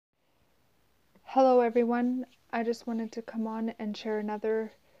Hello everyone, I just wanted to come on and share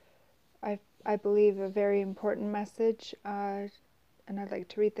another, I believe, a very important message, and I'd like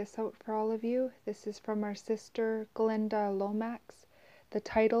to read this out for all of you. This is from our sister GLYNDA LOMAX. The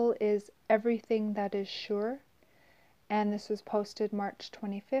title is Everything That Is Sure, and this was posted March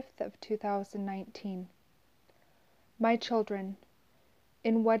 25th of 2019. My children,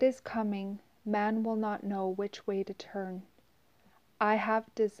 in what is coming, man will not know which way to turn. I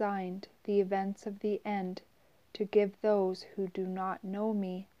have designed the events of the end to give those who do not know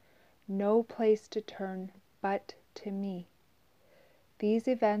me no place to turn but to me. These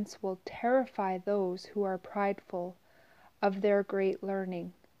events will terrify those who are prideful of their great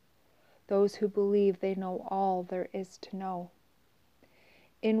learning, those who believe they know all there is to know.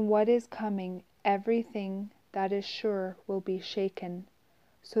 In what is coming, everything that is sure will be shaken,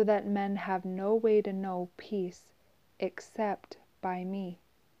 so that men have no way to know peace except by me.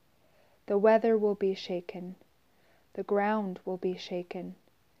 The weather will be shaken, the ground will be shaken,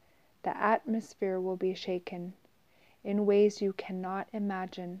 the atmosphere will be shaken in ways you cannot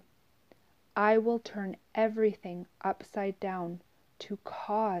imagine. I will turn everything upside down to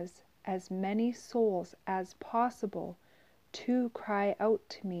cause as many souls as possible to cry out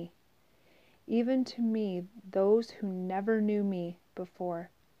to me, even to me, those who never knew me before.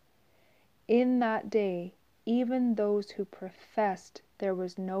 In that day, even those who professed there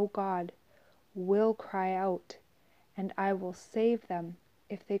was no God will cry out, and I will save them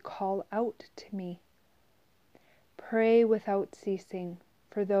if they call out to me. Pray without ceasing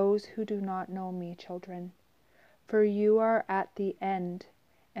for those who do not know me, children, for you are at the end,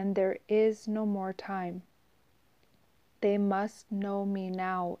 and there is no more time. They must know me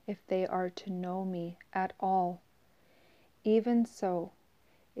now if they are to know me at all. Even so,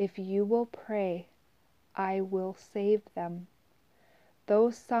 if you will pray, I will save them, though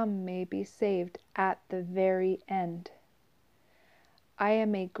some may be saved at the very end. I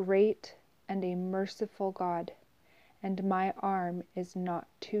am a great and a merciful God, and my arm is not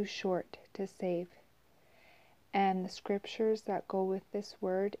too short to save. And the scriptures that go with this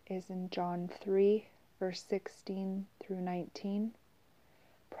word is in John 3, verse 16 through 19,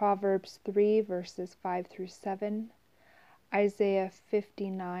 Proverbs 3, verses 5 through 7, Isaiah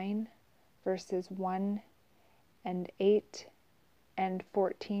 59, verses 1 and 8 and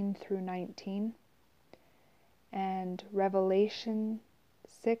 14 through 19, and Revelation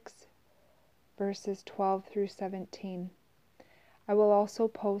 6, verses 12 through 17. I will also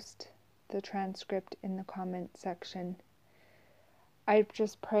post the transcript in the comment section. I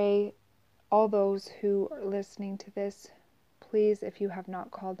just pray all those who are listening to this, please, if you have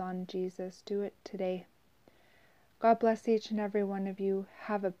not called on Jesus, do it today. God bless each and every one of you.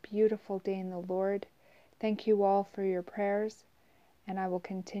 Have a beautiful day in the Lord. Thank you all for your prayers, and I will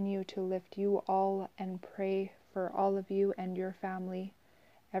continue to lift you all and pray for all of you and your family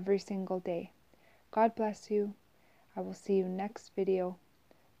every single day. God bless you. I will see you next video.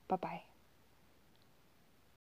 Bye-bye.